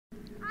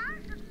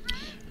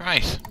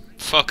Right.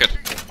 Fuck it.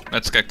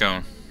 Let's get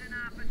going.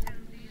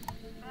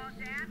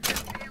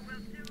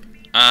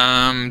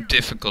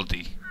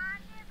 Difficulty.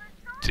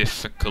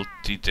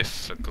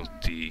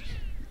 Difficulty.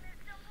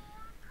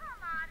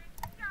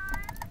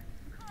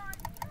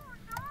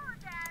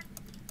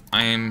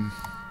 I'm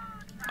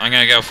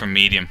gonna go for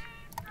medium.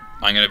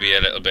 I'm gonna be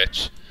a little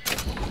bitch.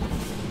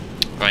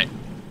 Right.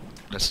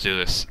 Let's do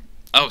this.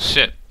 Oh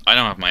shit. I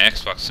don't have my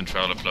Xbox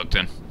controller plugged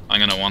in. I'm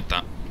gonna want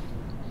that.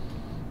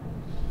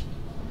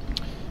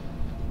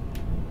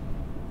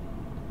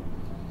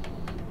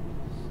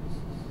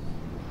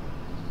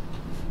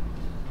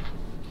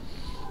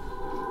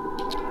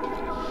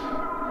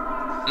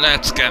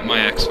 Let's get my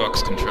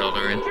Xbox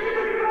controller in.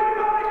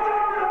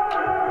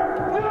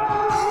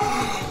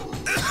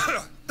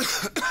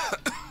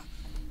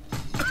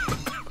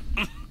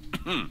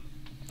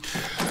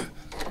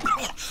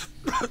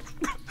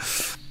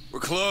 We're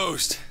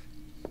closed.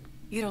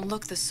 You don't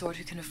look the sort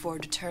who can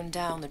afford to turn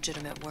down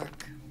legitimate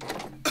work.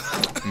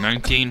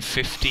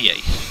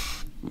 1958.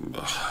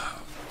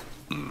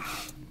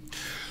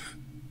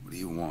 What do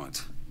you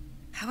want?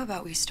 How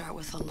about we start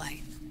with a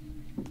light?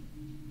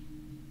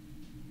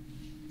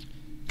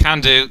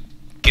 Can do.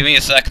 Give me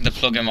a second to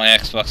plug in my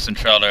Xbox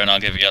controller and I'll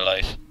give you a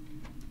light.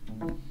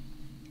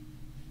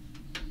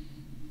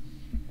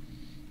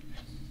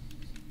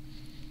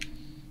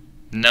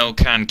 No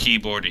can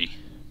keyboardy.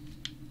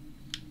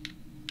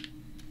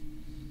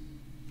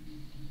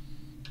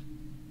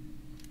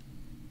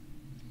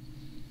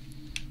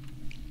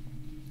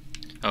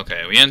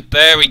 Okay, we in.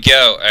 There we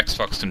go.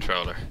 Xbox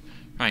controller.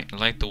 Right,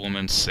 light the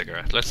woman's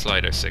cigarette. Let's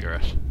light her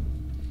cigarette.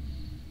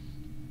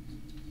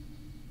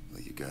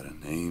 Well, you got a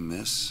name,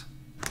 miss?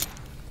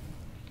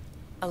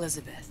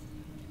 Elizabeth.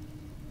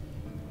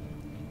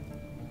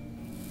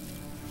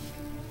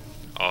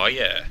 Oh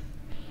yeah.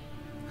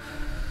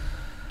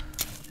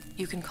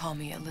 You can call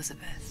me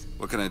Elizabeth.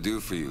 What can I do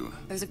for you?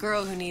 There's a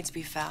girl who needs to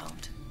be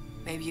found.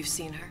 Maybe you've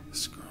seen her.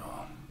 This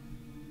girl.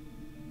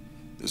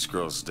 This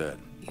girl's dead.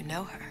 You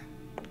know her.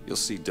 You'll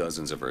see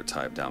dozens of her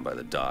tied down by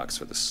the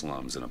docks or the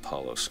slums in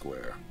Apollo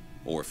Square.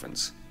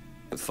 Orphans.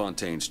 With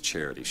Fontaine's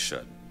charity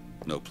shut.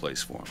 No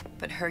place for them.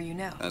 But her you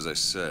know. As I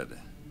said,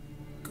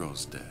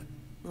 girl's dead.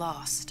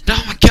 Lost.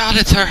 Oh my god,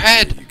 it's her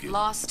head! You get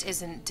Lost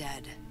isn't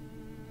dead.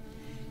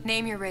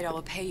 Name your rate, I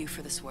will pay you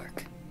for this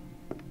work.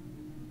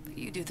 But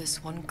you do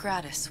this one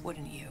gratis,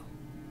 wouldn't you?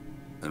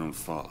 I don't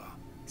follow.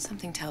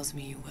 Something tells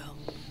me you will.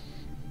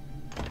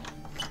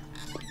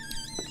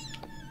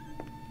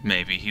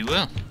 Maybe he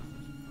will.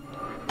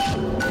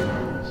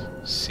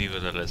 See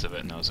what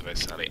Elizabeth knows about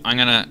Sally. I'm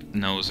gonna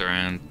nose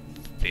around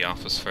the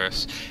office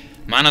first.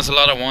 Man has a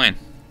lot of wine.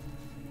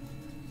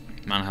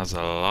 Man has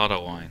a lot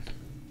of wine.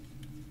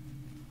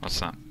 What's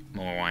that?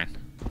 More wine.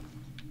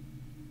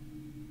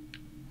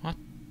 What?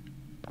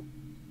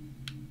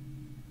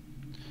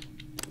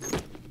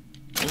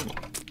 Ooh,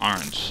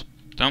 orange.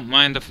 Don't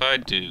mind if I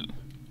do.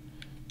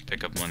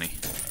 Pick up money.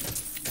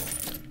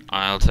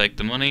 I'll take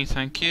the money,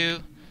 thank you.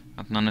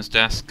 Nothing on his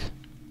desk.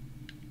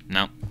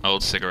 No,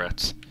 old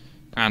cigarettes.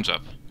 Grand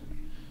job.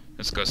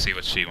 Let's go see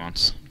what she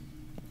wants.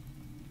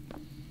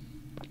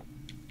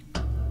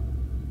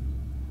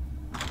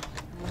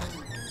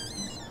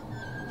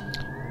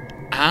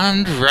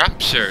 And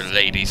rapture,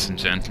 ladies and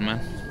gentlemen.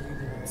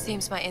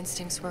 Seems my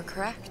instincts were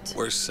correct.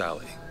 Where's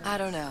Sally? I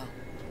don't know.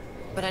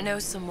 But I know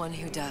someone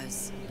who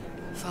does.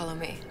 Follow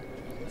me.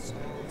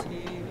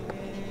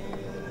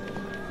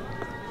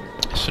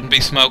 Shouldn't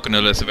be smoking,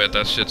 Elizabeth.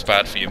 That shit's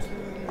bad for you.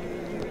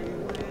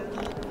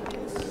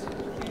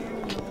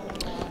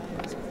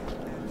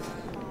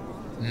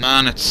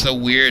 Man, it's so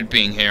weird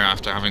being here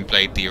after having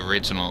played the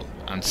original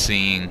and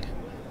seeing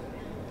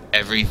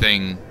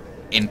everything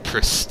in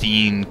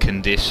pristine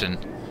condition.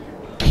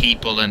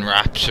 People in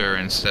rapture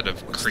instead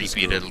of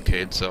creepy little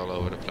kids all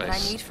over the What I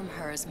place. need from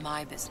her is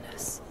my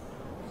business.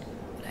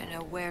 But I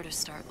know where to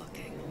start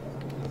looking.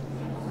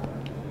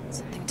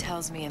 Something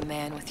tells me a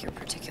man with your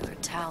particular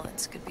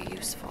talents could be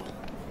useful.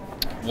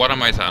 What are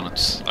my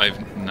talents?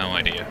 I've no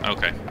idea.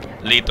 Okay,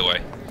 lead the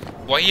way.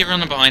 Why are you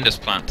running behind this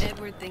plant?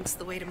 Edward thinks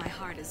the way to my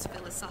heart is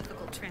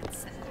philosophical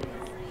transcendence.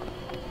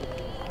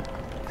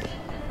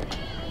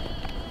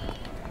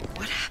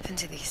 What happened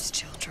to these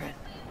children?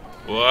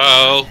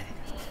 Whoa.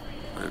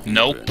 Where have you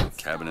Nope. been?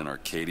 Cabin in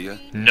Arcadia?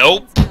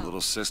 Nope.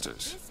 Little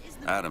sisters.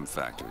 Atom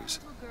factories.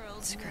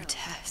 It's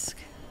grotesque.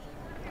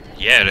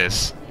 Yeah, it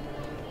is.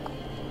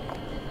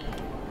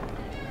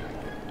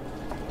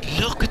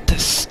 Look at the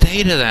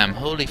state of them.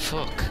 Holy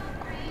fuck.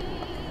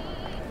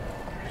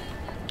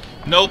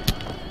 Nope.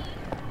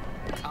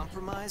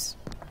 Compromise?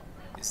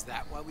 Is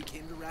that why we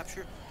came to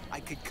Rapture? I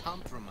could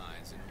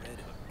compromise in Red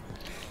Hook.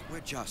 We're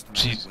just men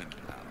Jeez. and women,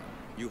 Alan.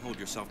 You hold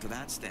yourself to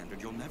that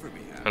standard, you'll never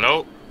be happy.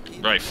 Hello?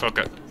 Right, fuck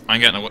it. I'm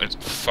getting as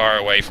far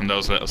away from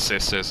those little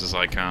sisters as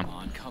I can.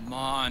 Come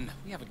on.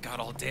 We haven't got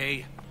all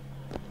day.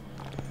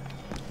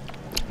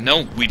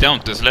 No, we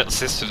don't. There's little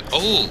sisters.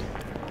 Oh!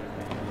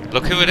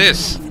 Look who it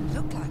is. Even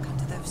look like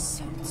under those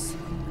suits.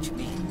 What you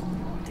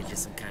mean? They're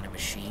just some kind of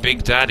machine?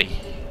 Big Daddy.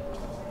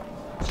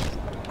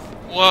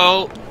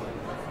 Whoa!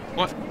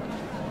 What?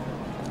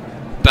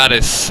 That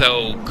is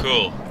so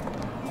cool.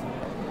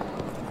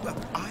 Well,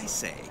 I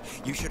say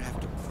you should have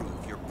to prove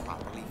you're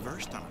properly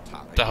versed on a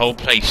topic. The whole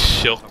place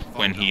shook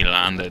when he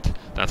landed.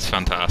 That's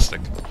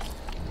fantastic.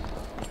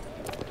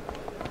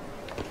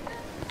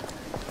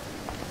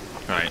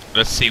 Right,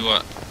 let's see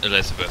what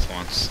Elizabeth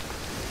wants.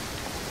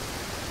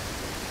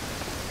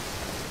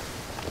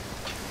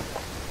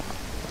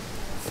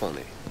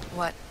 Funny,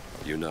 What?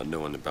 you not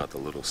knowing about the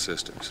Little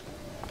Sisters.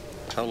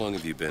 How long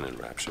have you been in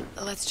Rapture?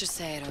 Let's just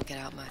say I don't get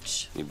out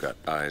much. You've got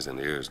eyes and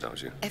ears,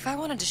 don't you? If I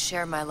wanted to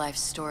share my life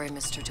story,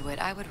 Mr. DeWitt,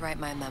 I would write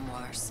my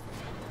memoirs.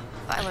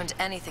 If I learned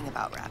anything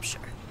about Rapture,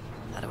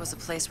 that it was a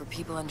place where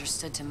people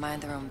understood to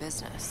mind their own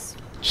business.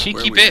 Cheeky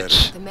Where we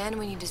bitch! The man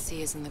we need to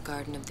see is in the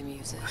Garden of the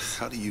Muses.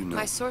 How do you know?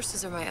 My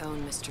sources are my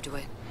own, Mr.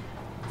 DeWitt.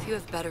 If you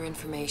have better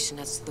information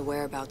as to the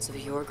whereabouts of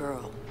your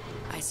girl,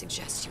 I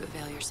suggest you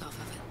avail yourself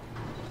of it.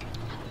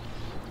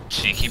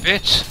 Cheeky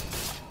bitch!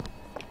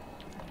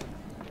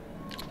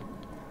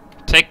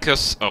 Take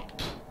us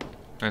up.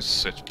 Let's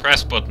switch.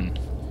 Press button.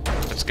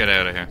 Let's get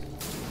out of here.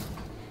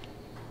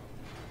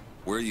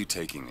 Where are you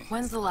taking me?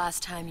 When's the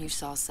last time you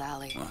saw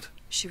Sally? What?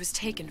 She was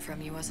taken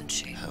from you, wasn't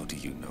she? How do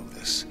you know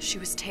this? She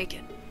was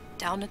taken,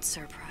 down at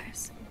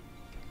Surprise.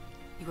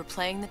 You were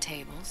playing the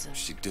tables and...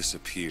 She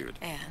disappeared.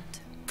 And?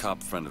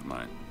 Cop friend of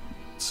mine,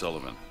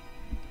 Sullivan,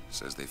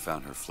 says they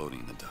found her floating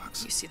in the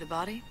docks. You see the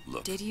body?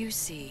 Look. Did you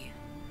see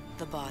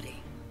the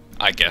body?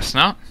 I guess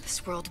not.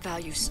 This world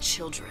values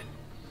children,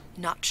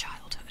 not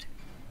childhood.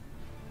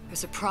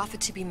 There's a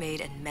profit to be made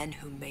and men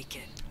who make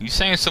it. You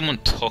saying someone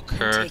took I'm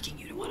her? taking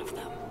you to one of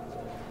them.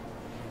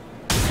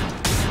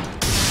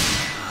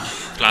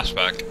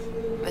 Flashback.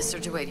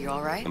 Mr. DeWitt, you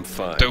alright? I'm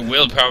fine. There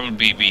will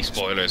probably be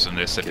spoilers in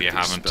this if Get you these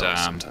haven't spells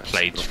sometimes.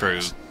 played Look through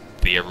nice.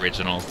 the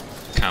original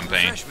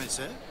campaign. Refreshment,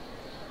 sir.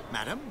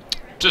 Madam?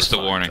 Just a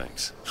Fine, warning.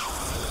 Thanks.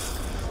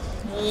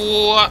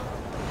 What?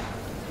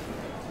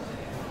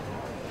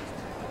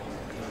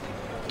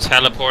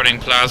 Teleporting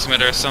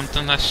plasmid or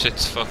something? That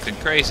shit's fucking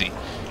crazy.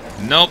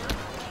 Nope.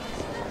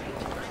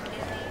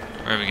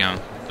 Where are we going?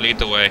 Lead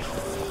the way.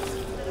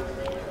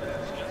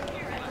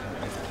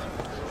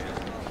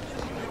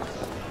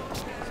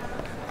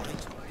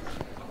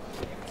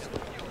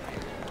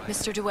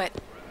 Mr. DeWitt,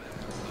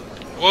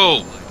 Whoa!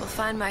 we'll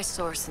find my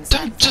source inside.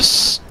 Don't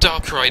just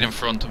stop right in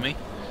front of me.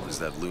 What does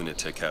that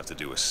lunatic have to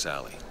do with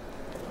Sally?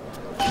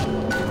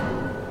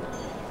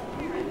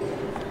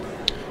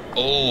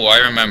 Oh, I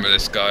remember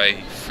this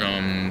guy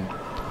from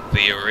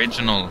the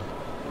original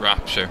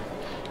Rapture.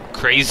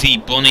 Crazy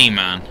Bunny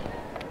Man.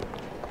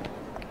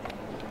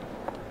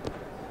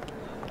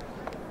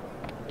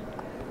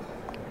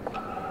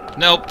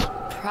 Nope.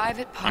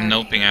 Private party. I'm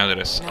noping out of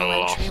this a No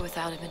lot. entry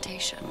without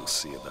invitation. We'll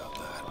see about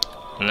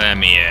that. Let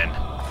me in.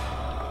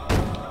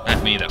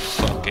 Let me the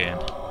fuck in.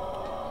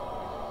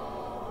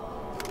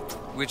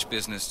 Which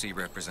business do you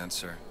represent,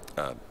 sir?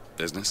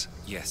 Business?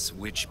 Yes,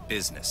 which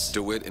business?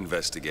 DeWitt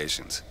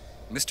Investigations.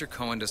 Mr.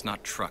 Cohen does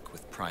not truck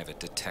with private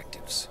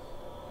detectives.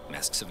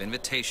 Masks of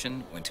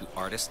invitation went to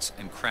artists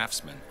and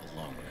craftsmen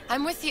alone.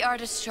 I'm with the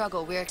artist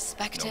struggle. We're No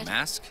expected.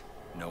 mask,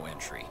 no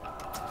entry.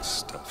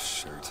 Stuffed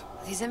shirt.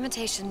 These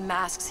invitation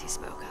masks he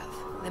spoke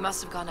of, they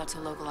must have gone out to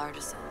local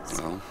artisans.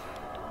 Well,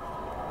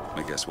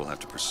 I guess we'll have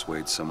to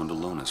persuade someone to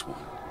loan us one.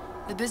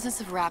 The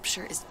business of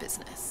Rapture is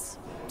business.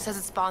 Says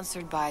it's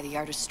sponsored by the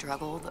Artist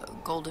Struggle, the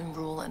Golden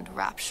Rule, and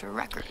Rapture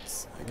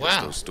Records. I guess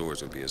Wow. those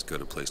stores would be as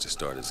good a place to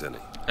start as any.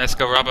 Let's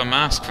go rob a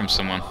mask from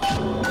someone.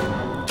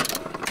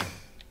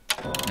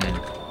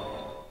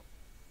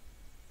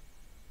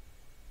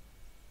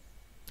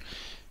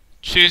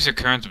 Choose your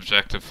current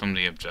objective from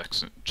the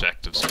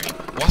objective screen.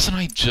 Wasn't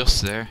I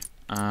just there?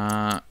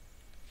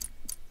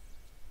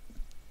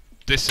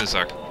 This is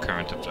our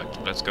current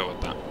objective. Let's go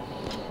with that.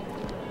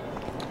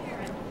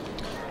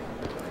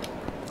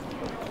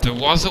 There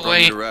was a Going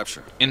way to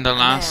Rapture. in the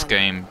last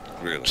Man. game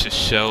Really? to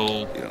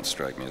show You don't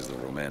strike me as the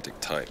romantic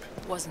type.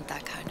 Wasn't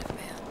that kind of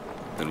man.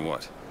 Then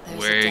what? There's a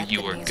where debt you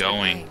that were needs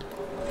going.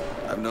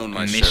 repaying. I've known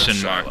my share of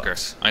Mission marker.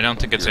 Shylocks. I don't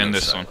think it's You're in no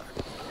this one.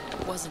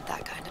 Shylock. Wasn't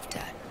that kind of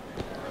debt.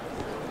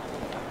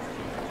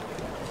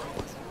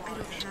 I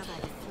don't have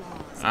all the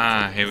flaws.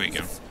 Ah, here we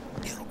go.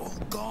 They're all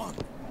gone.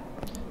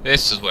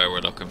 This is where we're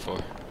looking for.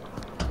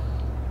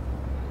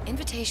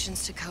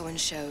 Invitations to Cohen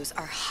shows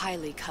are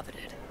highly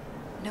coveted.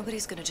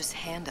 Nobody's gonna just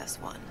hand us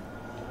one.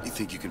 You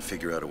think you can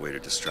figure out a way to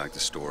distract the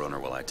store owner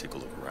while I take a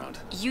look around?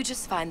 You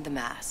just find the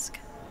mask.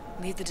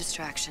 Leave the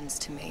distractions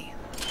to me.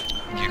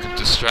 You could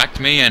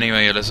distract me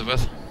anyway,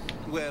 Elizabeth.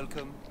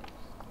 Welcome.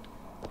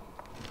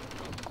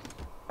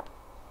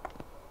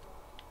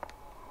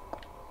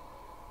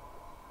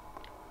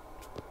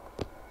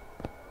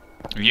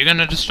 Are you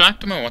gonna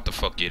distract him or what the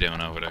fuck are you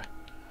doing over there?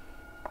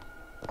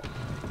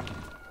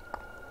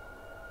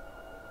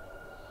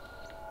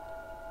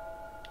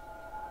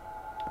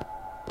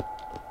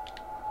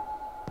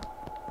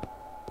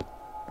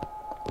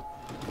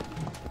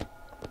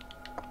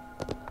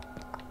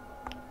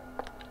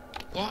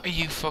 What are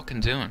you fucking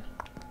doing?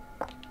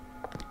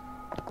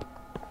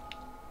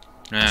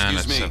 Excuse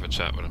let's me. have a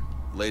chat with him.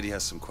 Lady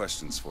has some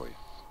questions for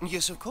you.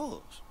 Yes, of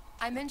course.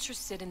 I'm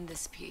interested in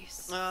this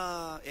piece.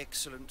 Ah,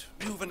 excellent.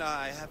 You've an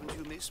eye, haven't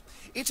you, miss?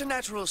 It's a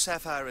natural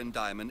sapphire and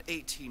diamond,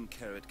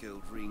 18-karat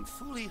gold ring,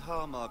 fully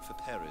hallmarked for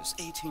Paris,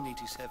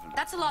 1887.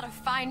 That's a lot of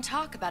fine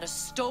talk about a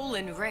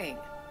stolen ring.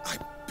 I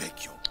beg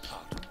your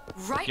pardon.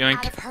 Right Yoink.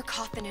 out of her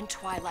coffin in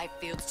Twilight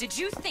Fields. Did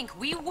you think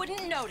we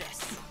wouldn't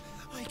notice?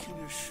 I can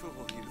assure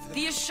you that...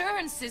 The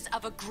assurances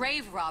of a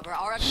grave robber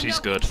are of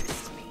She's no good.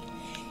 interest to me.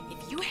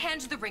 If you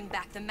hand the ring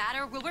back, the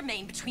matter will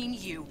remain between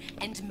you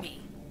and me.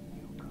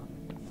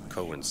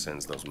 Cohen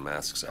sends those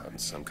masks out in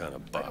some kind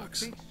of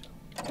box.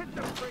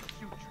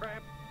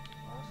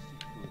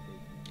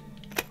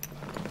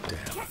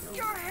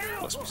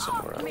 Damn. Must be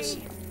somewhere else.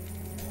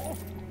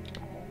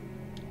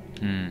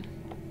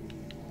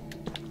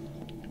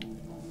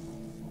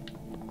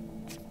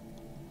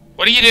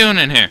 What are you doing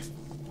in here?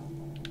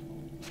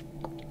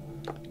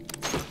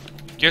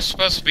 You're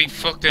supposed to be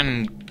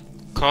fucking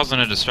causing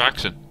a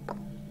distraction.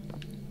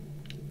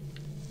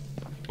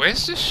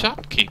 Where's the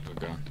shopkeeper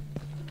gone?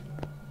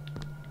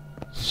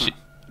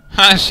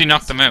 She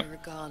knocked him out. We're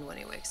gone when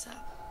he wakes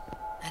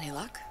up. Any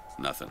luck?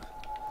 Nothing.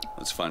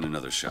 Let's find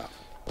another shop.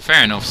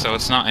 Fair enough, so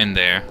it's not in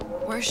there.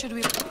 Where should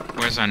we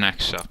Where's our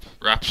next shop?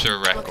 Rapture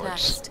look Records.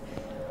 next?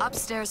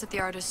 Upstairs at the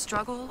Artist's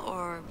Struggle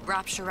or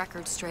Rapture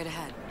Records straight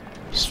ahead?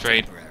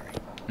 Straight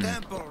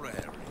Temporary.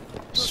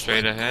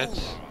 straight ahead.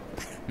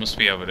 Must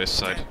be over this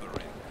side.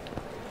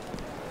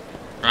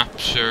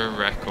 Rapture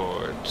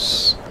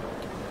Records.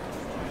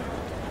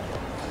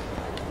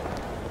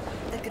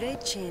 The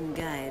Great Chain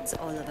guides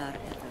all of our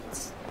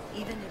efforts,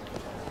 even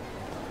if...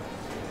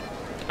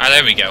 Ah,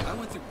 there we go. I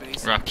went through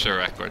basic. Rapture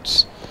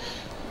Records.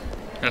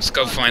 Let's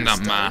go find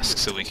that mask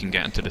so we can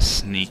get into the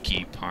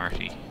sneaky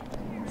party.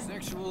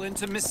 Sexual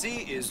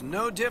intimacy is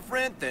no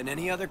different than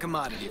any other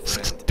commodity,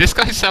 friend. This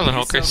guy's selling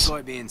You sell hookers.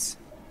 soybeans.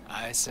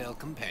 I sell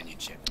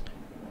companionship.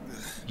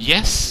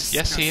 Yes,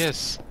 yes he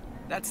is.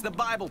 That's the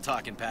Bible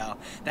talking, pal.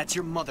 That's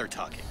your mother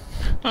talking.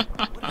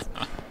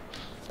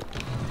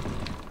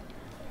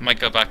 Might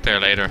go back there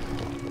later.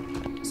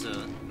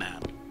 Sir,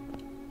 ma'am.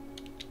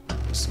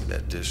 See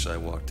that dish I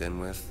walked in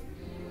with?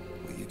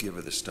 Will you give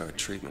her the Star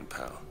treatment,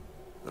 pal?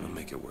 That'll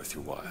make it worth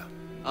your while.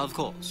 Of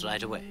course,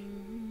 right away.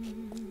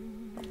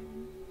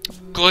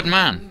 Good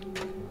man.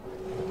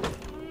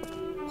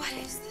 What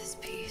is this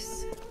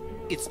piece?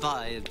 It's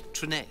by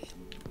Trine,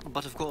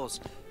 but of course,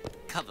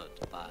 covered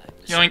by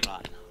Mr. Yoink.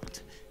 Reinhardt.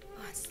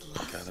 Oh, it's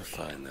lovely. Gotta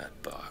find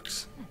that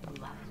box.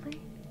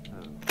 Lovely?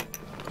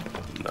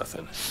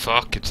 Nothing.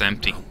 Fuck, it's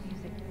empty.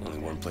 Only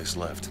one place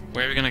left.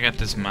 Where are we gonna get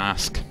this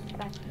mask?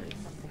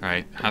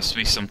 Right, has to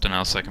be something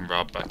else I can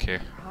rob back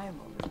here.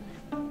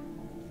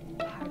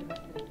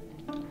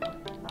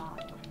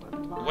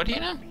 What do you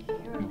know?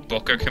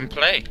 Booker can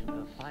play.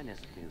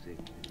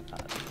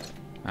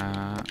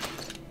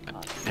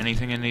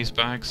 Anything in these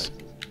bags?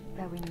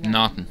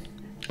 Nothing.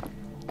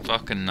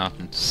 Fucking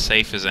nothing.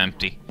 Safe is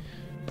empty.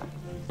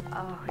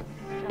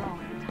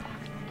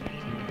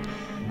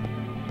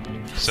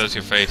 So's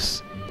your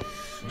face.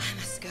 I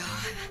must go.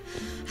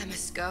 I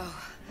must go.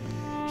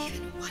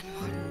 Even one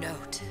more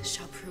note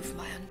shall prove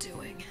my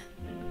undoing.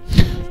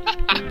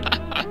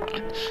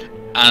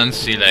 And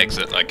she legs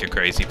it like a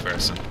crazy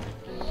person.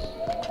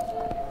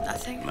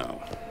 Nothing?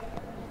 No.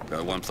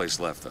 Got one place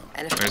left, though.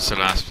 And if Where's the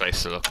last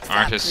place to look? that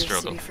Artist proves to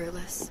Struggle. be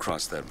fruitless, We'll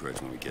cross that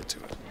bridge when we get to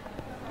it.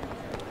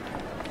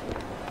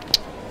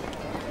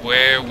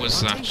 Where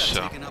was Our that team got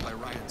shop? taken out by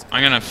Ryan's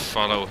I'm gonna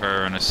follow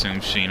her and assume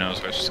she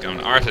knows where she's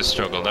going. Artist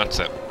Struggle, that's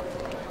it.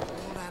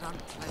 all that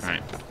unpleasant.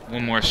 Alright,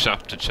 one more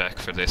shop to check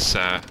for this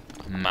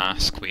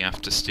mask we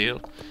have to steal.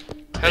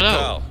 Hey, Hello!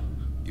 pal.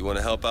 You want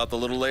to help out the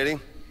little lady?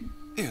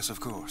 Yes, of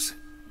course.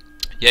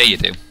 Yeah, you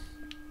do.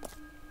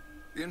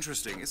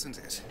 Interesting, isn't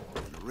it?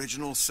 An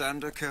original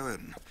Sander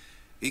Cohen.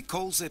 He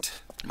calls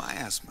it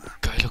miasma.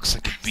 Guy looks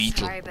like a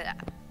beetle. sorry, but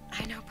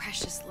I know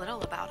precious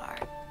little about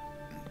art.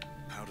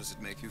 How does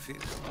it make you feel?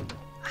 I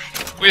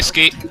don't know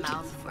Whiskey. my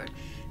mouth for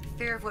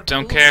fear of what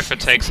Don't care if it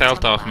bullshit takes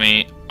health someone off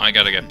me, I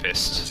gotta get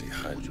pissed. What's he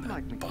hiding in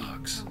that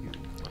box?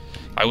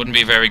 I wouldn't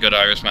be a very good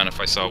Irishman if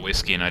I saw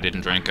whiskey and I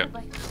didn't drink it.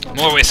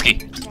 More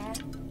whiskey!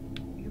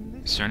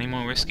 Is there any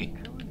more whiskey?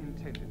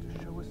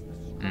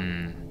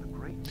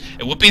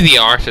 It would be the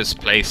artist's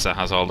place that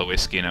has all the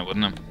whiskey in it,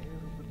 wouldn't it?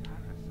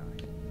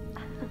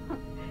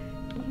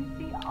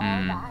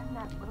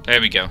 There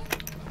we go.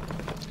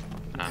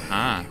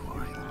 Aha. You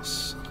are a little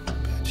son of a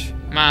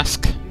bitch.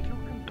 Mask.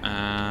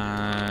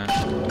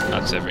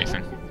 That's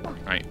everything.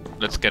 Right,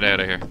 let's get out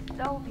of here.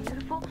 So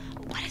beautiful.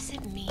 What does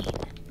it mean?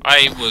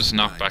 I was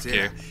knocked back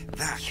here.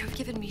 That You've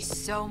given me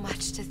so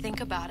much to think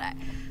about. I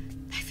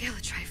feel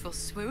a trifle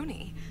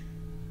swoony.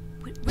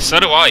 Would So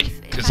you do I, mind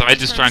if 'cause I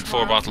just return drank 4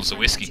 tomorrow bottles for of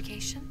my whiskey.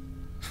 education?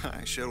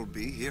 I shall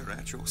be here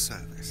at your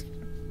service.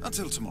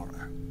 Until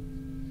tomorrow.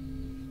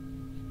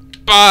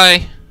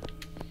 Bye!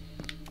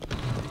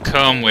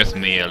 Come with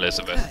me,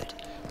 Elizabeth. Good.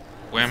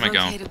 Where am I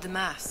going? Located the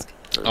mask.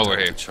 Oh, we're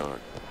here. Chart.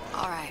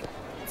 All right.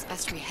 It's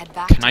best we head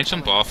back. Can to I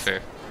jump Cohen's. off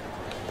here?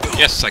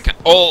 Yes, I can.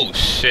 Oh,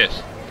 shit.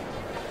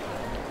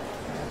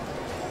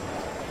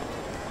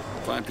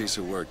 Fine piece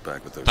of work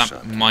back with those That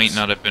shotguns. might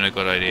not have been a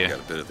good idea. Got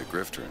a bit of the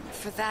grifter in you.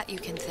 For that, you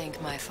can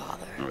thank my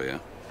father. Oh, yeah?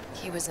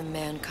 He was a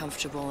man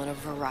comfortable in a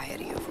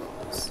variety of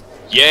roles.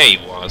 Yeah, he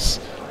was.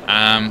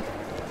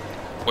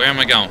 Where am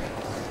I going?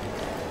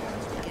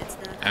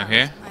 Out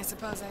here? I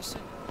suppose I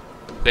should.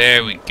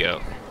 There we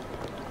go.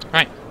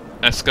 Right,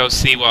 let's go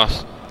see what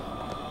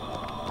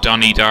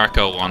Donnie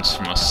Darko wants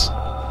from us.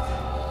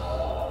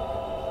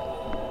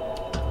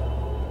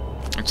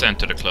 Let's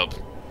enter the club.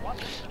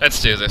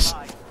 Let's do this.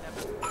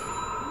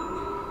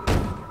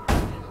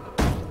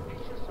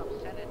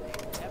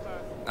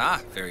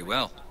 Ah, very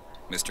well.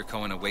 Mr.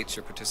 Cohen awaits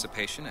your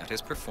participation at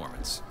his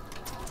performance.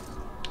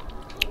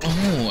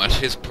 Oh, at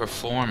his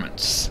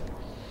performance.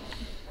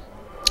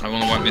 I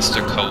wonder what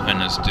Mr.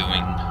 Cohen is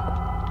doing.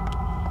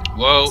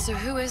 Whoa. So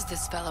who is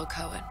this fellow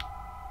Cohen?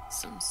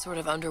 Some sort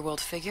of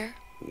underworld figure?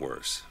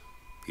 Worse.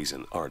 He's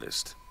an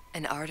artist.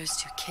 An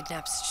artist who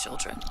kidnaps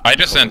children. I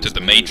just entered the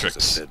Cohen's muse Matrix.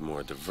 is a bit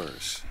more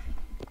diverse.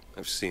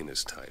 I've seen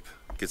his type.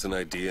 Gets an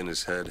idea in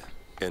his head,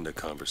 end a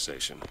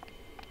conversation.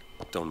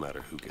 Don't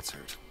matter who gets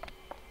hurt.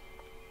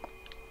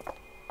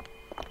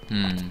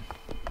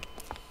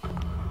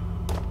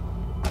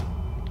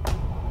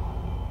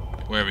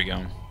 Where are we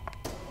going?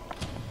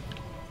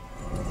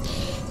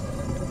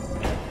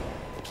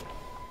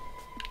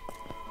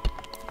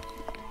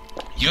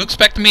 You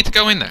expecting me to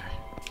go in there?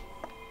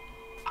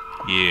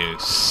 You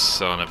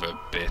son of a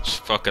bitch.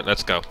 Fuck it,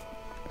 let's go.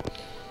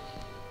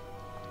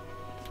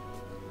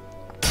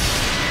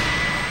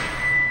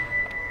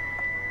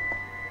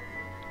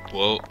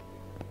 Whoa.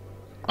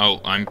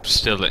 Oh, I'm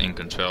still in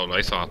control.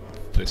 I thought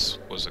this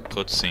was a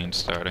cutscene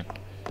starting.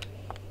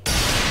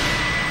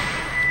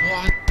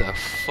 What the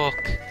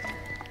fuck?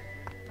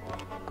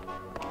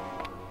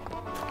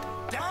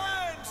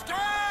 Dance,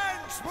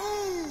 dance,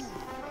 move!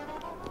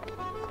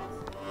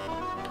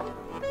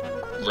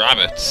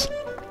 Rabbits.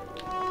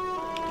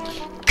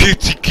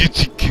 Kitty,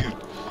 kitty, kitty.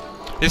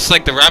 This is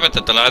like the rabbit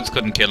that the lads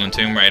couldn't kill in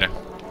Tomb Raider.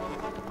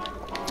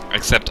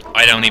 Except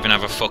I don't even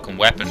have a fucking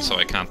weapon, so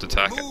I can't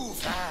attack it.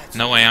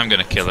 No way I'm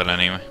gonna kill it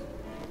anyway.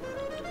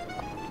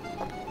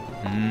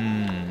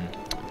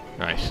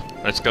 Right,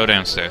 let's go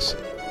downstairs.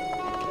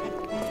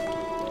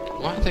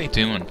 What are they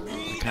doing?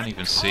 I can't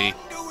even see.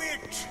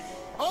 Conduit!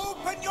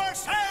 Open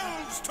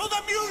yourselves to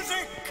the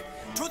music,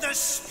 to the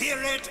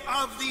spirit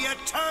of the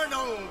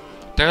eternal.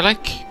 They're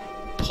like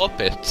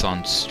puppets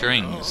on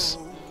strings.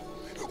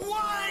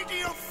 Why do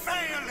you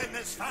fail in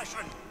this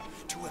fashion?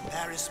 To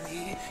embarrass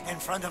me in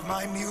front of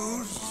my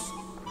muse?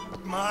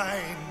 My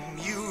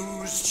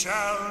muse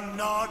shall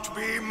not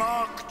be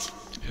mocked.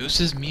 Who's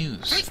his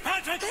muse?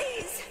 Fitzpatrick!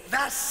 Please!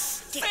 The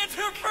stick!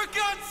 For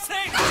God's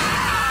sake!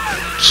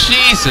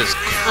 Jesus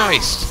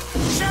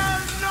Christ! Shall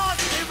not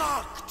be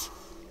mocked!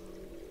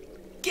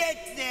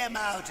 Get them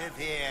out of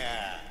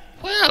here!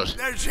 Well,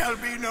 There shall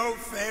be no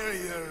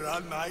failure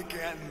on my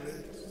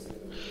canvas.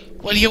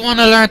 well, you want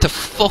to learn to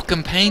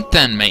fucking paint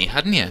then, mate,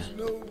 hadn't you?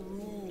 No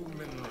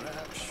room in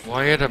rapture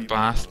Why are there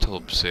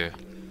bathtubs here?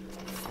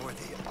 for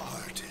the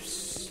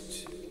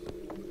artist.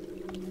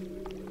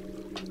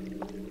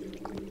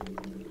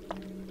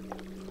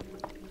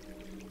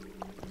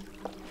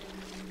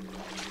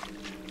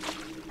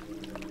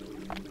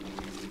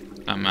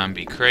 That man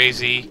be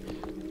crazy.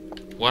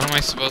 What am I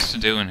supposed to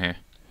do in here?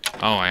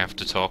 Oh, I have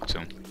to talk to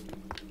him.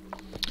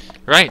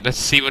 Right, let's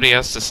see what he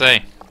has to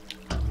say.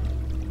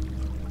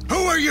 Who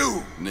are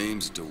you?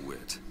 Name's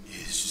DeWitt.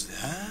 Is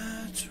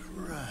that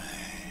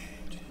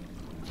right?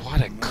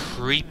 What a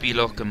creepy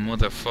looking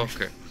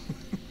motherfucker.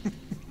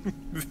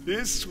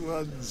 This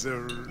one's a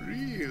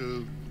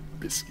real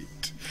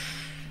biscuit.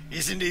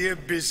 Isn't he a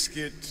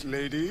biscuit,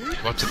 lady?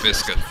 What's a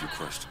biscuit? A few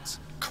questions.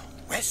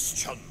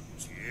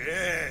 Questions,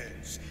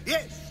 yes.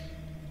 Yes.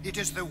 It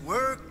is the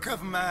work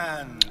of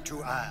man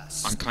to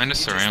ask. I'm kinda It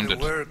surrounded. is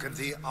the work of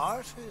the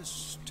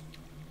artist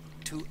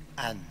to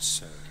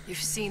answer. You've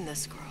seen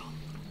this girl,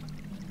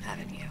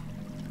 haven't you?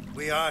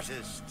 We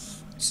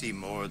artists see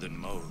more than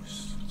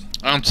most.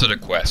 Answer the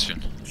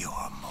question. You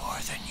are more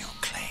than you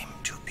claim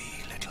to be,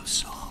 little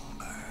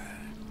songbird.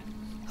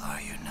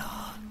 Are you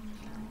not?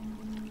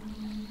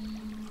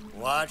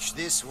 Watch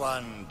this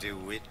one,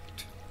 DeWitt.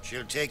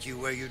 She'll take you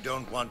where you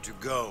don't want to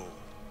go.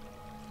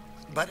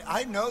 But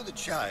I know the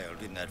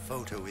child in that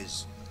photo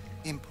is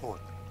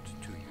important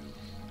to you.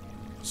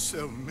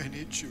 So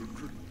many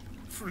children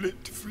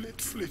flit,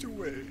 flit, flit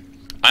away.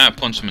 I'm gonna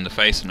punch him in the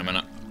face in a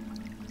minute.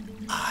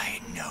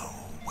 I know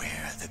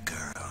where the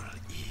girl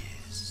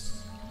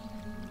is.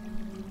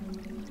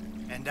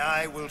 And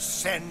I will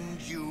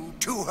send you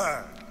to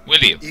her. Will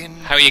you? In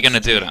How are you gonna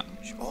do that?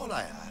 exchange. All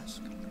I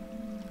ask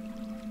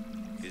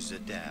is a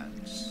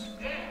dance.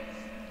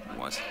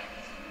 What?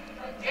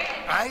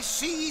 I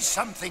see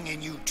something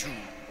in you two.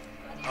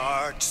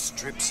 Art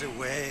strips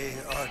away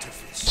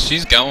artifice.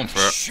 She's going for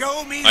it.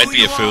 Show me I'd who be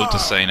a you fool to are,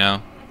 say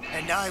no.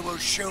 and I will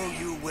show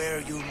you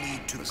where you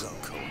need to go.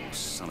 Cohen,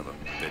 son of a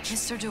bitch.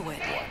 Mr. DeWitt,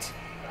 What?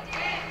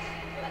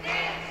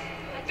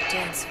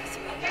 dance with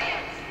me.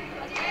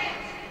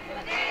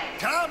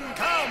 Come,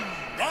 come,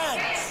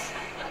 dance.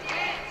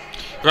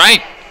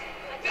 Right.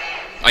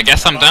 I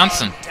guess I'm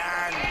dancing.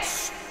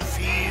 Dance.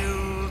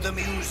 Feel the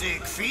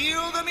music.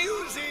 Feel the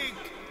music.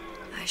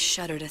 I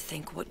shudder to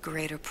think what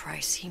greater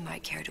price he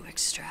might care to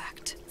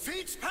extract.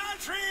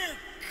 Fitzpatrick.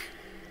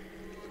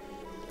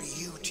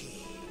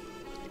 Beauty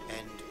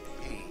and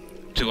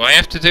pain. Do I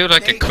have to do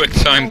like a quick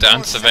time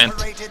dance event?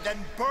 Separated than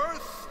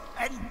birth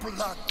and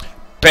blood.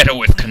 Better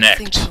with What do you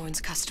think Connect.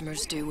 Cohen's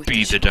customers do with Be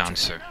these the children?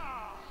 dancer.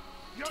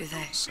 Do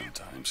they?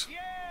 Sometimes.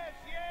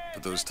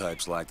 But those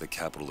types lack the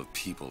capital of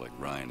people like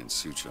Ryan and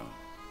Suchong.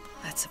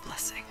 That's a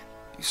blessing.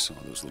 You saw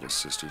those little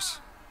sisters?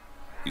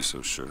 You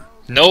so sure?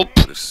 Nope.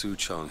 But if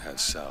Suchong had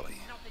Sally,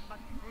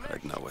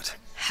 I'd know it.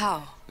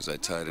 How? As I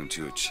tied him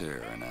to a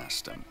chair and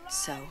asked him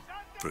So?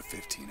 for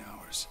 15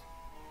 hours.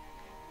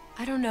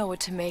 I don't know what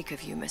to make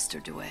of you,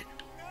 Mr. DeWitt.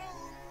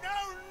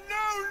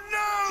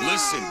 No!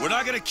 Listen, we're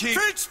not gonna keep...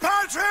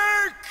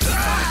 Fitzpatrick!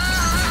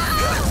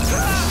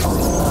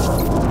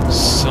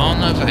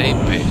 Son of a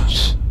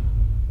bitch.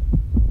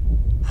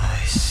 I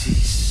see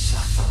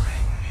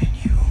suffering in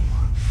you.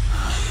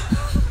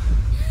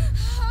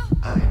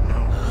 I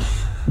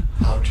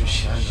know how to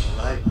shine a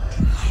light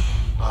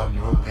on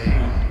your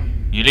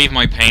pain. You leave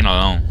my pain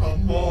alone.